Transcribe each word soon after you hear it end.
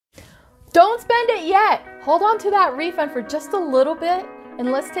Don't spend it yet. Hold on to that refund for just a little bit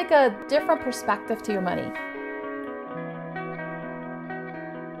and let's take a different perspective to your money.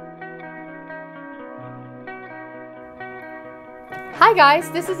 Hi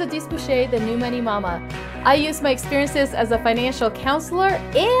guys, this is Adise Boucher, the New Money Mama. I use my experiences as a financial counselor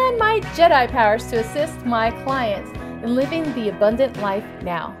and my Jedi powers to assist my clients in living the abundant life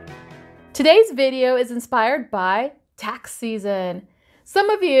now. Today's video is inspired by tax season. Some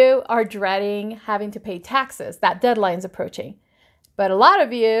of you are dreading having to pay taxes. That deadline's approaching. But a lot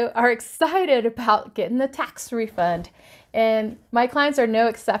of you are excited about getting the tax refund. And my clients are no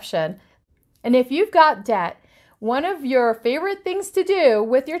exception. And if you've got debt, one of your favorite things to do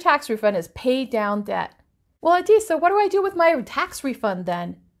with your tax refund is pay down debt. Well, Adise, so what do I do with my tax refund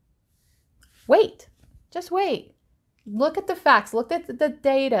then? Wait, just wait. Look at the facts, look at the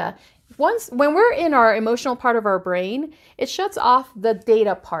data. When we're in our emotional part of our brain, it shuts off the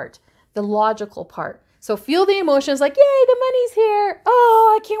data part, the logical part. So feel the emotions like, yay, the money's here.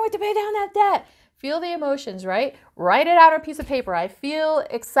 Oh, I can't wait to pay down that debt. Feel the emotions, right? Write it out on a piece of paper. I feel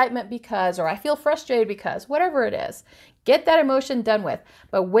excitement because, or I feel frustrated because, whatever it is. Get that emotion done with.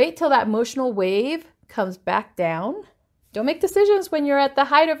 But wait till that emotional wave comes back down. Don't make decisions when you're at the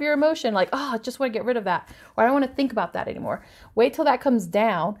height of your emotion, like, oh, I just want to get rid of that, or I don't want to think about that anymore. Wait till that comes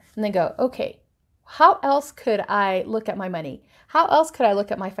down and then go, okay, how else could I look at my money? How else could I look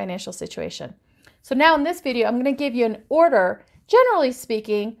at my financial situation? So now in this video, I'm going to give you an order, generally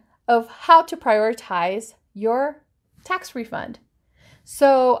speaking, of how to prioritize your tax refund.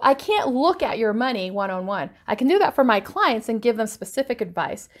 So I can't look at your money one-on-one. I can do that for my clients and give them specific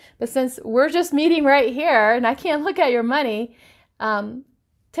advice. But since we're just meeting right here and I can't look at your money,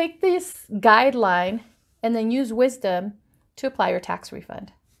 take this guideline and then use wisdom to apply your tax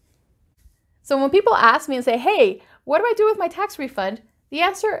refund. So when people ask me and say, hey, what do I do with my tax refund? The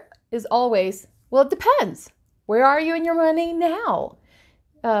answer is always, well, it depends. Where are you in your money now?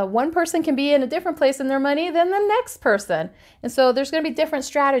 One person can be in a different place in their money than the next person. And so there's going to be different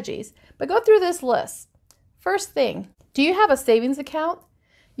strategies. But go through this list. First thing, do you have a savings account?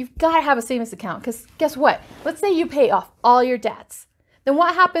 You've got to have a savings account because guess what? Let's say you pay off all your debts. Then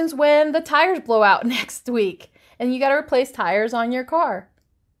what happens when the tires blow out next week and you got to replace tires on your car?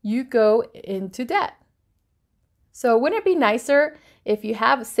 You go into debt. So wouldn't it be nicer if you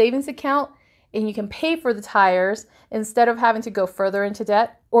have a savings account and you can pay for the tires instead of having to go further into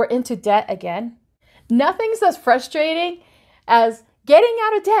debt or into debt again? Nothing's as frustrating as getting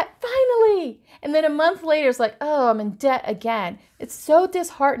out of debt, finally. And then a month later, it's like, oh, I'm in debt again. It's so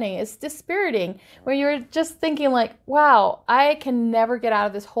disheartening. It's dispiriting when you're just thinking like, wow, I can never get out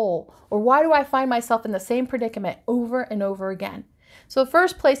of this hole. Or why do I find myself in the same predicament over and over again? So the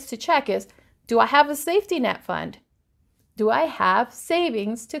first place to check is, do I have a safety net fund? Do I have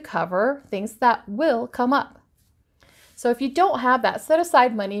savings to cover things that will come up? So if you don't have that, set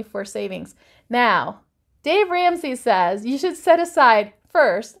aside money for savings. Now, Dave Ramsey says you should set aside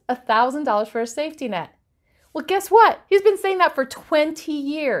first $1,000 for a safety net. Well, guess what? He's been saying that for 20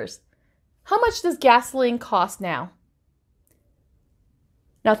 years. How much does gasoline cost now?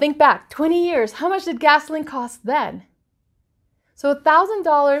 Now think back, 20 years. How much did gasoline cost then? So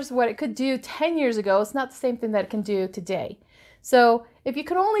 $1,000, what it could do 10 years ago, it's not the same thing that it can do today. So if you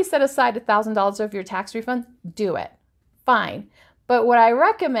could only set aside $1,000 of your tax refund, do it. Fine. But what I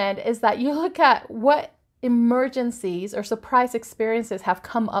recommend is that you look at what emergencies or surprise experiences have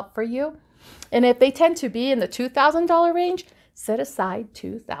come up for you. And if they tend to be in the $2,000 range, set aside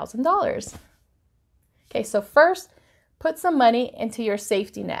 $2,000. Okay, so first, put some money into your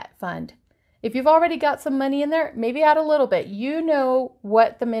safety net fund. If you've already got some money in there, maybe add a little bit. You know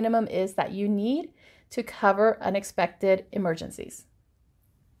what the minimum is that you need to cover unexpected emergencies.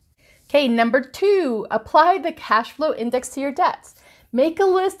 Okay, number 2, apply the cash flow index to your debts. Make a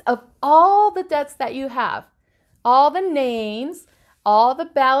list of all the debts that you have, all the names, all the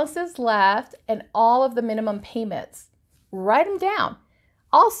balances left, and all of the minimum payments. Write them down.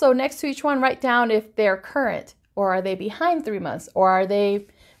 Also, next to each one, write down if they're current, or are they behind 3 months, or are they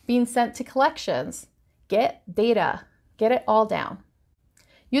being sent to collections. Get data. Get it all down.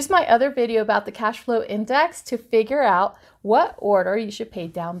 Use my other video about the cash flow index to figure out what order you should pay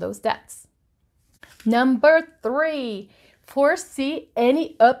down those debts. Number 3, foresee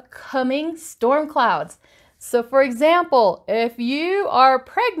any upcoming storm clouds. So for example, if you are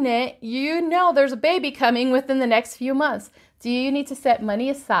pregnant, you know there's a baby coming within the next few months. Do you need to set money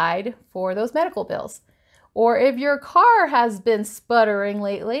aside for those medical bills? Or if your car has been sputtering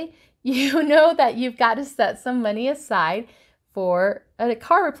lately, you know that you've got to set some money aside for a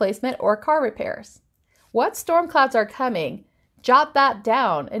car replacement or car repairs. What storm clouds are coming? Jot that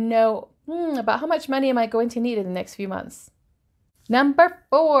down and know About how much money am I going to need in the next few months? Number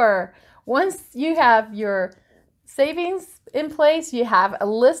 4, once you have your savings in place, you have a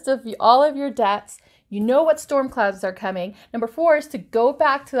list of all of your debts, you know what storm clouds are coming. Number 4 is to go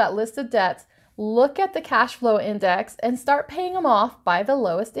back to that list of debts, look at the cash flow index, and start paying them off by the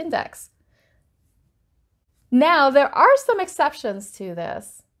lowest index. Now, there are some exceptions to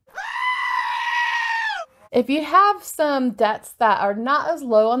this. If you have some debts that are not as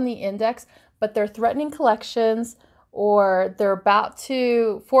low on the index, but they're threatening collections, or they're about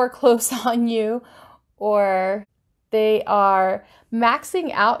to foreclose on you, or they are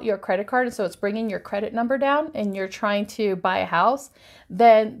maxing out your credit card, and so it's bringing your credit number down and you're trying to buy a house,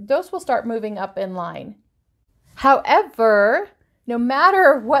 then those will start moving up in line. However, no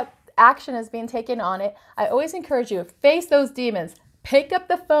matter what action is being taken on it, I always encourage you to face those demons. Pick up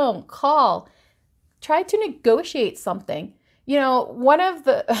the phone, call, try to negotiate something. You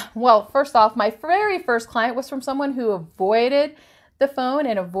know, first off, my very first client was from someone who avoided the phone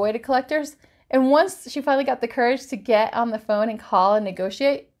and avoided collectors. And once she finally got the courage to get on the phone and call and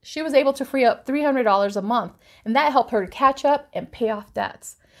negotiate, she was able to free up $300 a month. And that helped her to catch up and pay off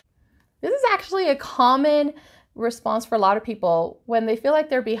debts. This is actually a common response for a lot of people. When they feel like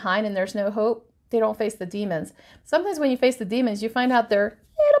they're behind and there's no hope, they don't face the demons. Sometimes when you face the demons, you find out they're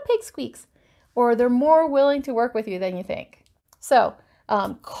little pig squeaks, or they're more willing to work with you than you think. So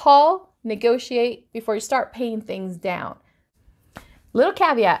call, negotiate before you start paying things down. Little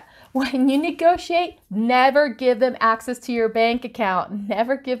caveat, when you negotiate, never give them access to your bank account.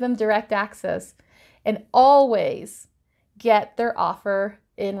 Never give them direct access. And always get their offer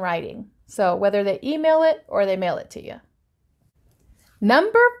in writing. So whether they email it or they mail it to you.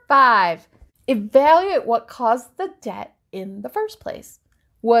 Number 5, evaluate what caused the debt in the first place.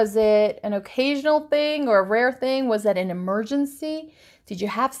 Was it an occasional thing or a rare thing? Was it an emergency? Did you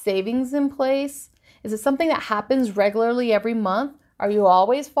have savings in place? Is it something that happens regularly every month? Are you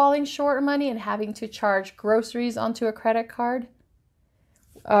always falling short of money and having to charge groceries onto a credit card?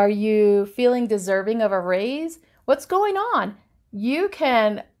 Are you feeling deserving of a raise? What's going on?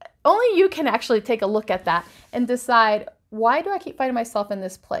 Only you can actually take a look at that and decide, why do I keep finding myself in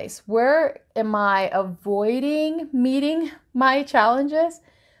this place? Where am I avoiding meeting my challenges?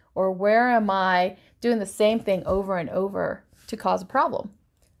 Or where am I doing the same thing over and over to cause a problem?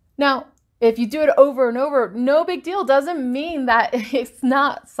 Now, if you do it over and over, no big deal. Doesn't mean that it's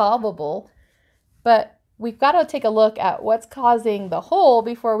not solvable. But we've got to take a look at what's causing the hole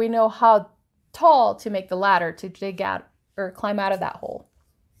before we know how tall to make the ladder to dig out or climb out of that hole.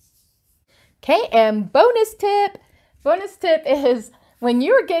 Okay, and bonus tip. Bonus tip is, when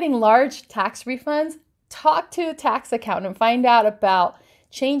you're getting large tax refunds, talk to a tax accountant and find out about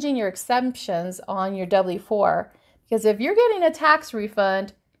changing your exemptions on your W-4. Because if you're getting a tax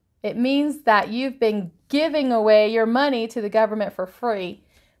refund, it means that you've been giving away your money to the government for free.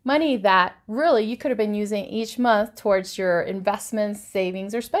 Money that really you could have been using each month towards your investments,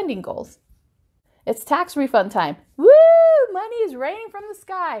 savings, or spending goals. It's tax refund time. Woo! Money is raining from the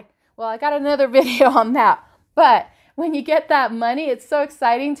sky. Well, I got another video on that. But when you get that money, it's so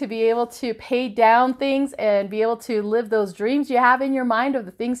exciting to be able to pay down things and be able to live those dreams you have in your mind of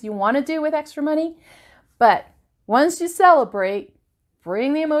the things you want to do with extra money. But once you celebrate,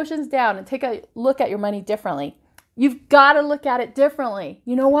 bring the emotions down and take a look at your money differently. You've got to look at it differently.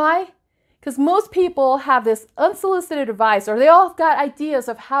 You know why? Because most people have this unsolicited advice, or they all have got ideas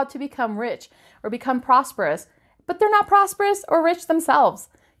of how to become rich or become prosperous, but they're not prosperous or rich themselves.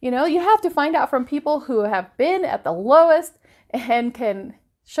 You know, you have to find out from people who have been at the lowest and can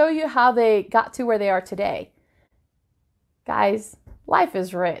show you how they got to where they are today. Guys, life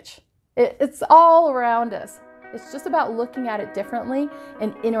is rich. It's all around us. It's just about looking at it differently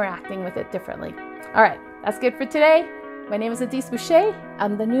and interacting with it differently. All right, that's good for today. My name is Adise Boucher.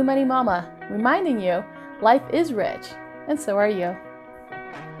 I'm the New Money Mama, reminding you life is rich, and so are you.